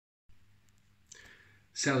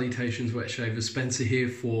Salutations Wet Shaver, Spencer here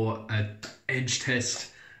for an edge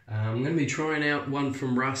test. I'm going to be trying out one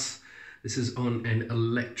from Russ. This is on an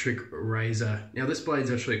electric razor. Now this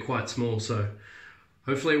blade's actually quite small, so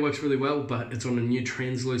hopefully it works really well, but it's on a new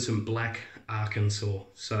translucent black Arkansas.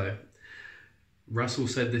 So Russell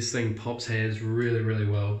said this thing pops hairs really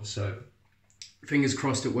well, so fingers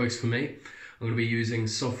crossed it works for me. I'm going to be using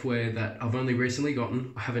software that I've only recently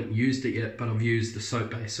gotten. I haven't used it yet, but I've used the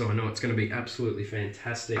soap base, so I know it's going to be absolutely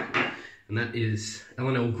fantastic. And that is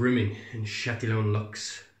L&L Grooming and Chatillon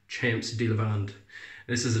Luxe Champs de Lavande.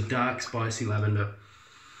 This is a dark, spicy lavender.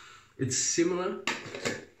 It's similar,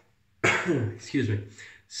 excuse me,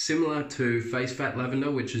 similar to Face Fat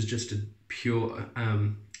Lavender, which is just a pure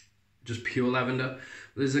lavender.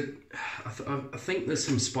 There's I think there's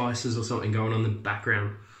some spices or something going on in the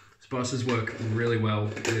background. Spices work really well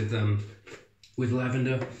with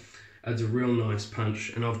lavender. Adds a real nice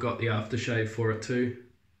punch, and I've got the aftershave for it too.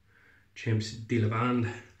 Champs de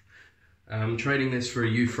Lavande. I'm trading this for a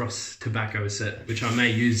Eufrost tobacco set, which I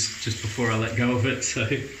may use just before I let go of it, so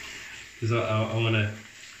because I want to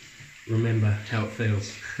remember how it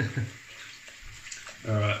feels.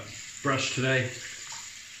 Alright, brush today.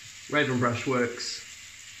 Raven Brush Works.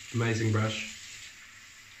 Amazing brush.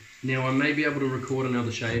 Now I may be able to record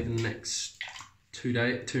another shave in the next two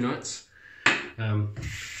nights.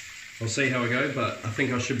 I'll see how I go, but I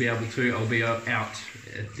think I should be able to. I'll be out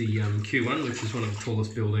at the Q1, which is one of the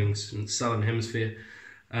tallest buildings in the Southern Hemisphere.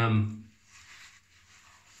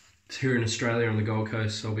 It's here in Australia on the Gold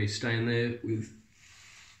Coast, so I'll be staying there with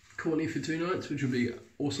Courtney for 2 nights, which will be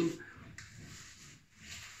awesome.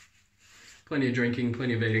 Plenty of drinking,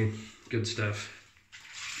 plenty of eating, good stuff.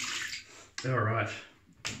 Alright.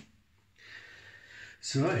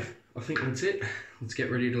 So, I think that's it. Let's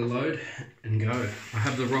get ready to load and go. I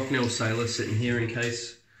have the Rocknell Sailor sitting here in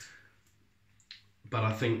case, but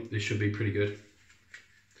I think this should be pretty good.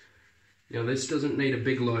 Now this doesn't need a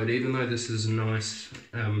big load, even though this is a nice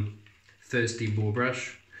thirsty bore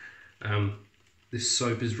brush. This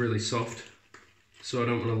soap is really soft, so I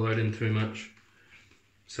don't want to load in too much.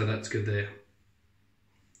 So that's good there.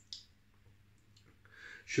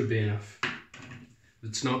 Should be enough. If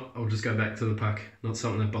it's not, I'll just go back to the puck. Not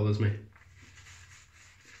something that bothers me.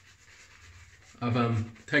 I've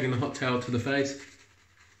taken the hot towel to the face.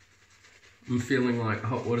 I'm feeling like a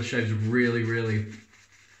hot water shaves really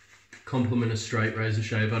complement a straight razor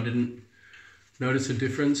shave. I didn't notice a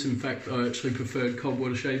difference. In fact, I actually preferred cold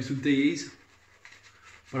water shaves with DEs.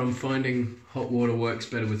 But I'm finding hot water works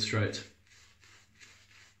better with straights.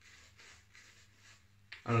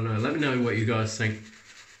 I don't know, let me know what you guys think.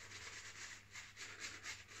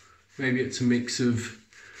 Maybe it's a mix of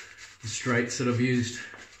the straights that I've used,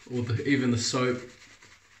 or even the soap.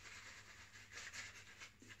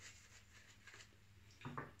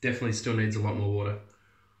 Definitely still needs a lot more water.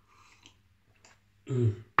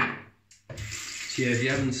 So yeah, if you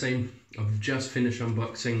haven't seen, I've just finished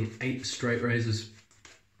unboxing 8 straight razors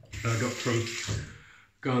that I got from a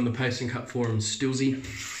guy on the Paste and Cut forum, Stilzy.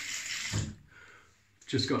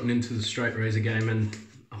 Just gotten into the straight razor game and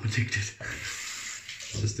I'm addicted.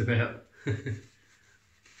 Just about.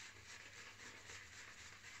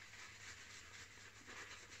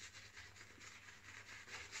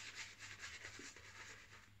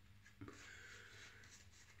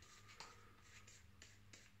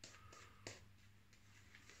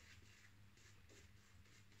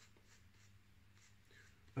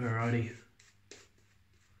 Alrighty.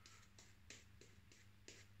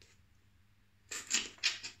 I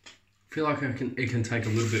feel like it can take a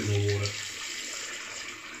little bit more water.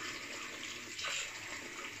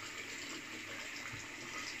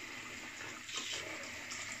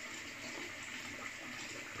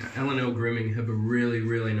 L&L Grooming have a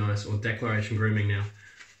really nice, or Declaration Grooming now,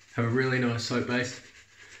 have a really nice soap base.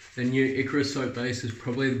 The new Icarus soap base is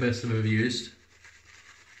probably the best I've ever used.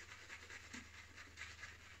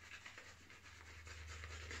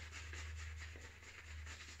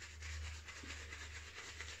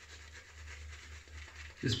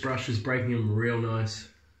 This brush is breaking them real nice.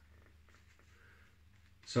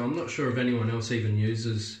 So I'm not sure if anyone else even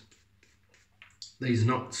uses these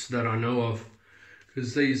knots that I know of,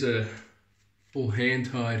 because these are all hand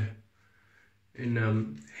tied and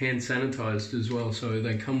hand sanitized as well, so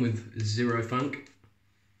they come with zero funk.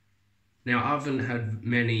 Now I haven't had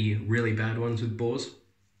many really bad ones with bores,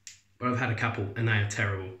 but I've had a couple and they are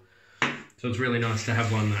terrible. So it's really nice to have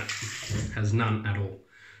one that has none at all.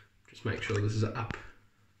 Just make sure this is up.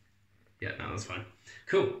 Yeah, no, that's fine.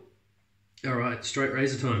 Cool. Alright, straight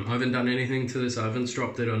razor time. I haven't done anything to this, I haven't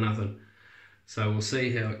stropped it or nothing. So we'll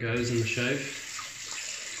see how it goes in the shave.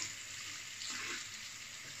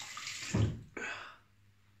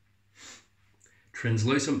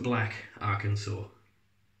 Translucent Black Arkansas.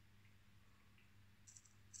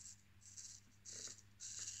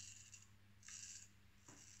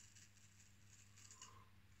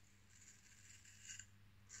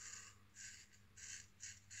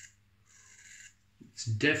 It's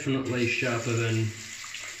definitely sharper than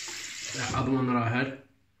that other one that I had,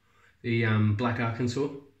 the Black Arkansas.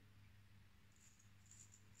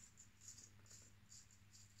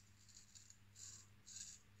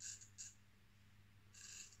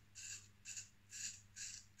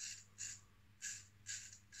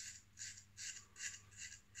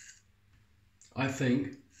 I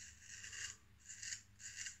think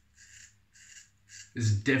this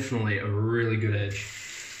is definitely a really good edge,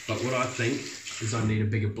 but what I think is I need a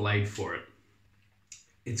bigger blade for it.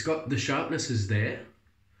 It's got, the sharpness is there,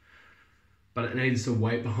 but it needs the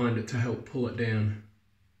weight behind it to help pull it down.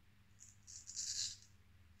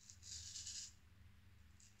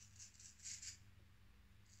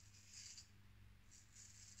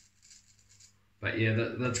 But yeah,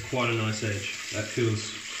 that's quite a nice edge.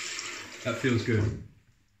 That feels good.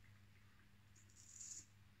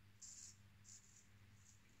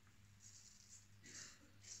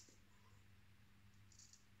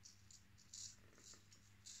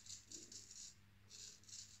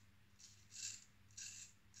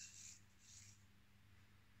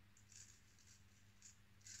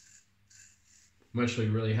 I'm actually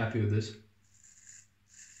really happy with this.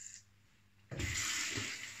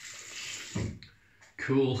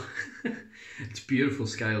 Cool. It's beautiful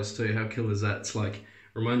scales too. How cool is that? It's like,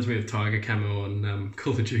 reminds me of Tiger Camo on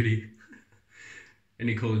Call of Duty.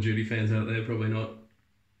 Any Call of Duty fans out there? Probably not.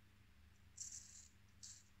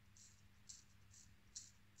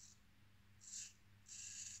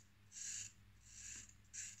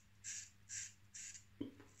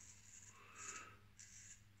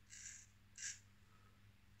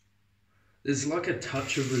 There's like a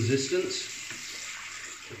touch of resistance,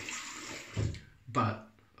 but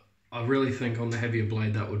I really think on the heavier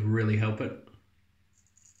blade that would really help it.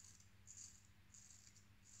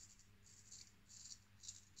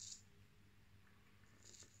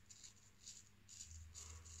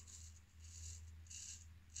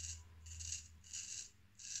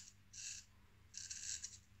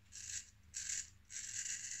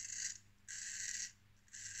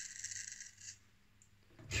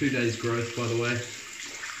 Two days growth, by the way.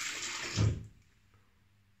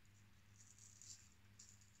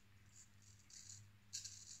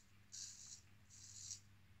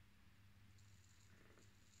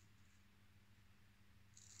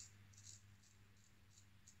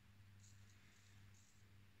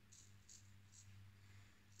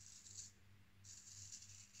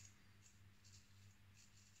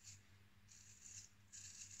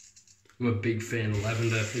 I'm a big fan of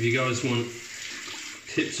lavender. If you guys want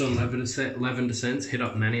tips on lavender scents, hit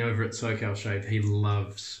up Manny over at SoCal Shave. He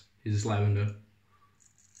loves his lavender.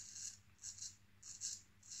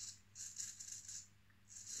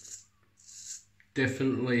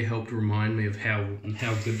 Definitely helped remind me of how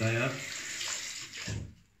good they are.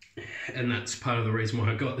 And that's part of the reason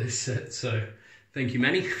why I got this set. So thank you,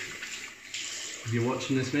 Manny, if you're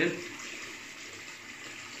watching this, man.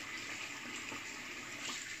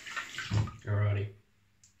 Alrighty.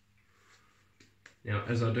 Now,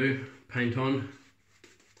 as I do, paint on.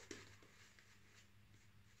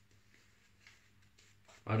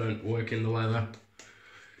 I don't work in the lather.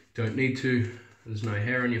 Don't need to. There's no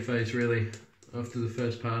hair on your face, really, after the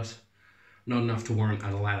first pass. Not enough to warrant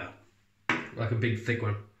a lather. Like a big, thick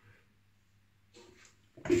one.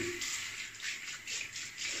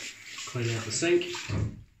 Clean out the sink.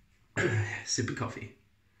 Sip of coffee.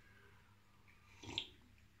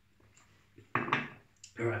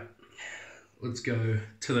 Alright. Let's go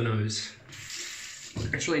to the nose.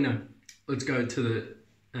 Actually, no. Let's go to the...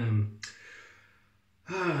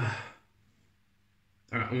 Alright,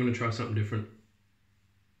 I'm going to try something different.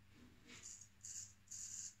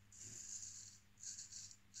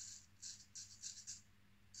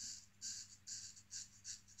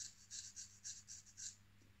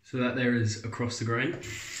 So that there is across the grain.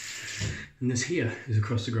 And this here is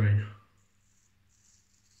across the grain.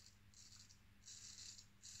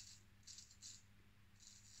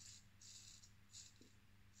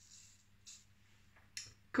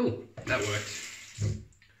 Cool, that worked.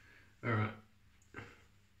 All right.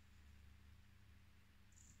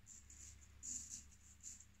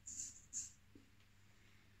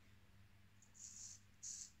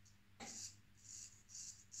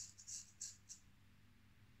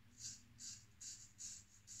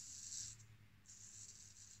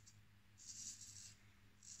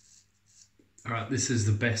 All right, this is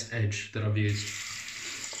the best edge that I've used.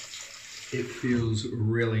 it feels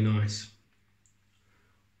really nice.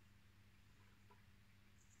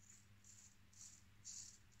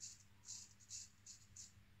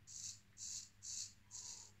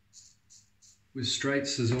 With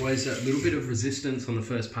straights, there's always that little bit of resistance on the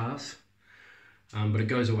first pass, but it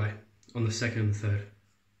goes away on the second and third.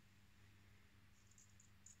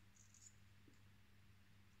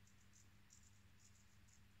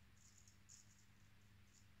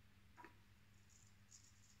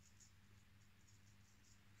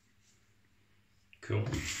 Cool.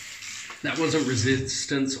 That wasn't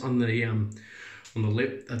resistance on the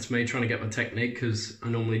lip. That's me trying to get my technique, because I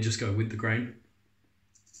normally just go with the grain.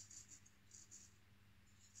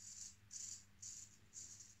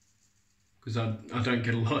 Because I don't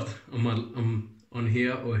get a lot on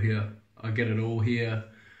here or here. I get it all here,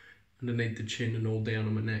 underneath the chin and all down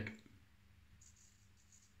on my neck.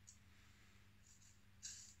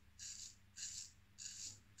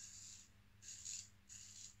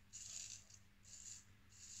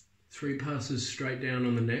 Three passes straight down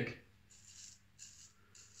on the neck.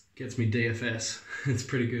 Gets me DFS. It's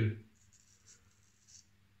pretty good.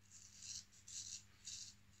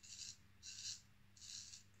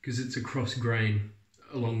 Because it's a cross grain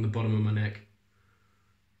along the bottom of my neck.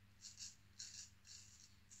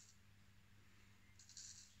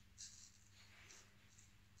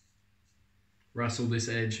 Russell, this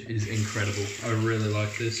edge is incredible. I really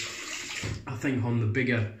like this. I think on the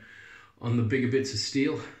bigger bits of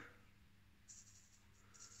steel,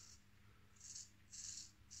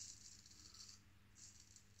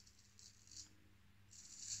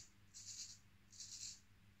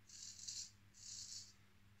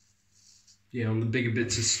 yeah, on the bigger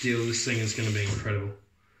bits of steel, this thing is going to be incredible.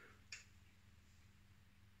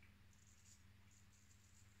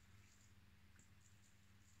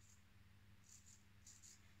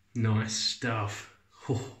 Nice stuff.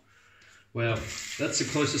 Oh, wow, that's the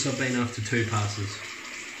closest I've been after 2 passes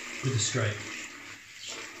with a straight.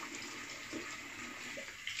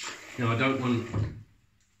 Now I don't want,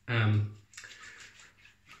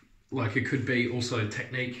 like, it could be also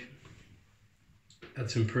technique.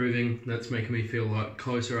 That's improving. That's making me feel like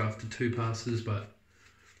closer after 2 passes, but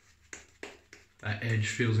that edge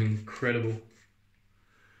feels incredible.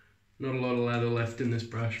 Not a lot of lather left in this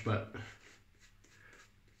brush, but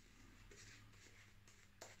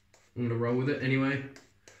I'm gonna roll with it anyway,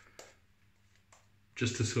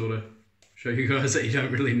 just to sort of show you guys that you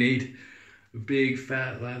don't really need a big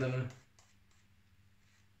fat lather.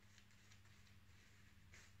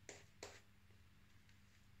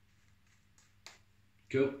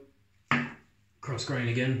 Cool. Cross grain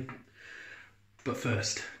again. But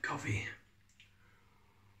first, coffee.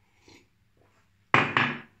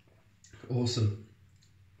 Awesome.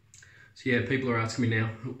 So yeah, people are asking me now,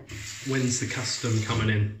 when's the custom coming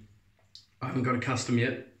in? I haven't got a custom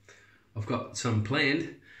yet. I've got some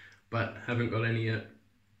planned, but haven't got any yet.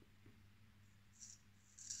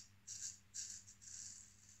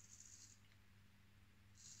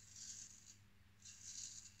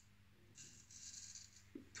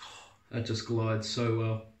 That just glides so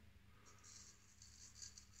well.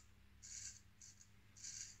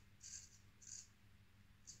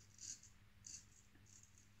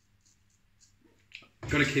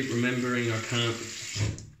 Got to keep remembering I can't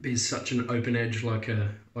be such an open edge like I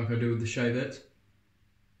do with the Shavettes.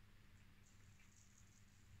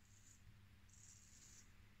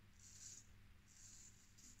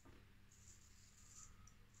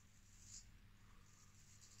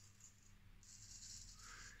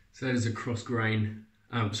 So that is a cross grain,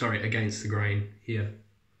 sorry, against the grain here.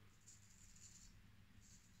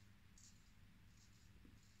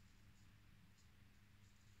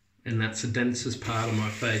 And that's the densest part of my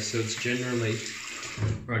face, so it's generally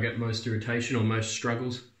where I get most irritation or most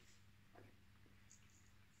struggles.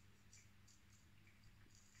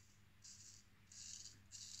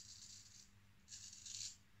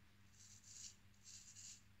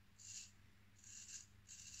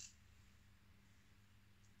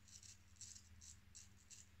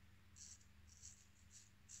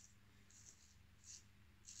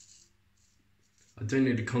 I do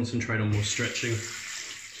need to concentrate on more stretching,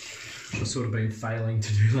 which I've sort of been failing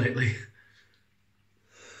to do lately.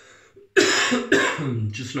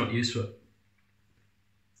 Just not used to it.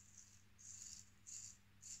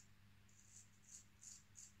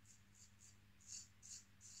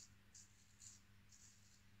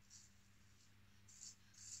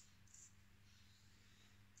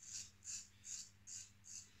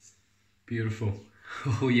 Beautiful.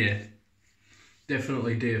 Oh yeah,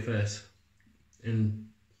 definitely DFS. And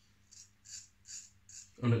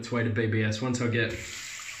on its way to BBS. Once I get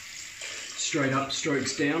straight up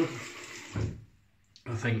strokes down,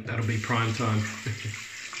 I think that'll be prime time.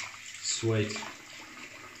 Sweet.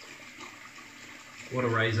 What a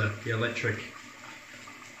razor, the electric.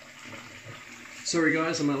 Sorry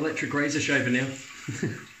guys, I'm an electric razor shaver now.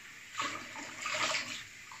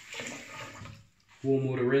 Warm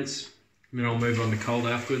water rinse, and then I'll move on to cold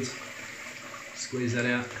afterwards. Squeeze that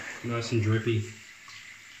out, nice and drippy.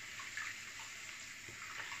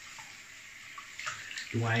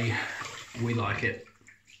 The way we like it.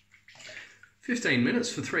 15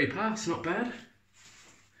 minutes for 3 parts, not bad.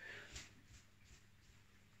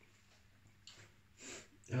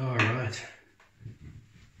 All right.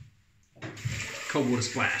 Cold water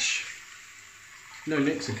splash. No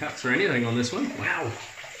nicks or cuts or anything on this one. Wow.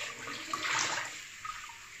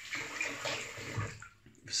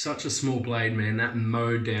 Such a small blade, man. That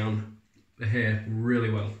mowed down the hair really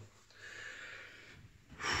well.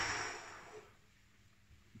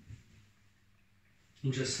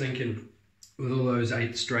 I'm just thinking, with all those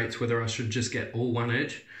 8 straights, whether I should just get all one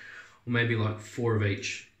edge or maybe like 4 of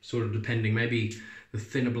each, sort of depending. Maybe the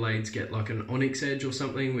thinner blades get like an onyx edge or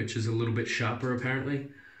something, which is a little bit sharper apparently.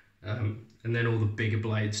 And then all the bigger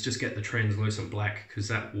blades just get the translucent black, because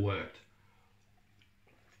that worked.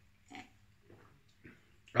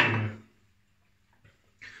 I don't know.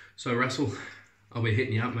 So Russell, I'll be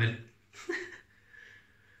hitting you up, mate.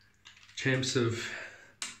 Champs of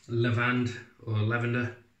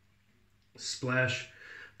lavender splash.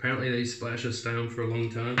 Apparently these splashes stay on for a long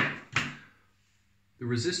time. The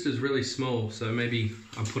resistor's really small, so maybe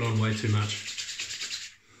I put on way too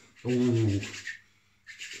much. Ooh.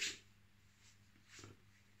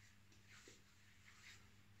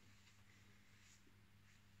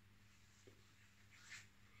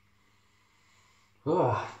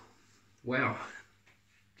 Oh, wow.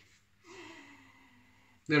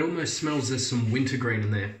 That almost smells there's some wintergreen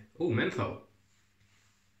in there. Oh, menthol.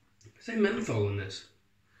 Is there menthol in this?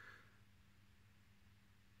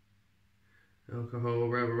 Alcohol,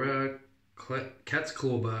 cat's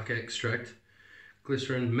claw bark extract,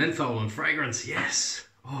 glycerin, menthol and fragrance. Yes.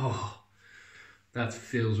 Oh, that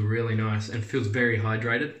feels really nice and feels very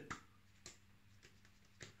hydrated.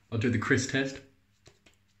 I'll do the Chris test.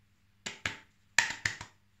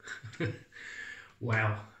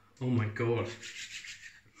 Wow. Oh my God.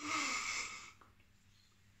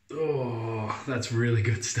 Oh, that's really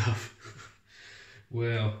good stuff.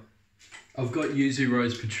 Wow. I've got Yuzu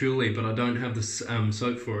Rose Patchouli, but I don't have the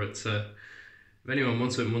soap for it. So if anyone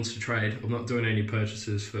wants it and wants to trade, I'm not doing any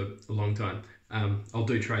purchases for a long time. I'll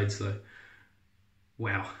do trades though.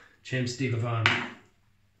 Wow. Champs de Lavande.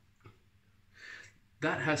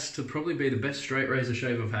 That has to probably be the best straight razor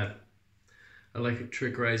shave I've had.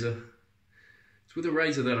 Electric razor. It's with a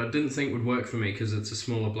razor that I didn't think would work for me because it's a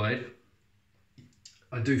smaller blade.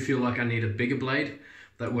 I do feel like I need a bigger blade.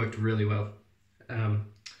 That worked really well.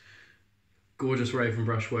 Gorgeous Raven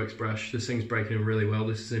Brushworks brush. This thing's breaking in really well.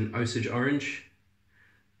 This is in Osage Orange.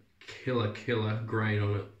 Killer grain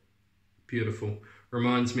on it. Beautiful.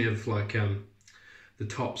 Reminds me of like the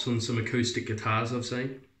tops on some acoustic guitars I've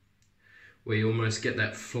seen, where you almost get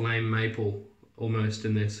that flame maple almost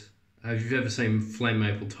in this. Have you ever seen flame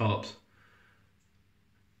maple tops?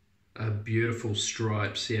 Beautiful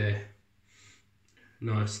stripes, yeah.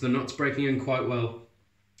 Nice. The knot's breaking in quite well.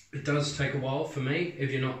 It does take a while for me if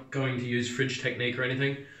you're not going to use fridge technique or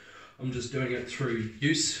anything. I'm just doing it through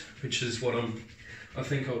use, which is what I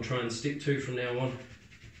think I'll try and stick to from now on.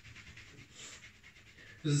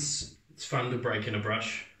 It's fun to break in a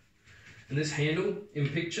brush. And this handle, in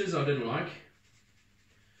pictures, I didn't like.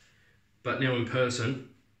 But now in person,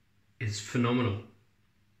 it's phenomenal.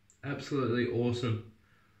 Absolutely awesome.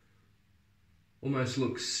 Almost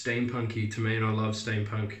looks steampunky to me, and I love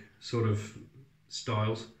steampunk sort of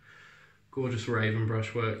styles. Gorgeous Raven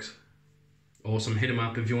Brushworks. Awesome. Hit them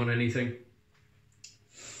up if you want anything.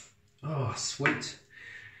 Oh, sweet.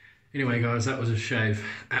 Anyway, guys, that was a shave.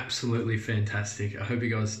 Absolutely fantastic. I hope you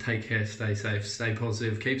guys take care, stay safe, stay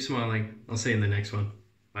positive, keep smiling. I'll see you in the next one.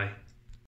 Bye.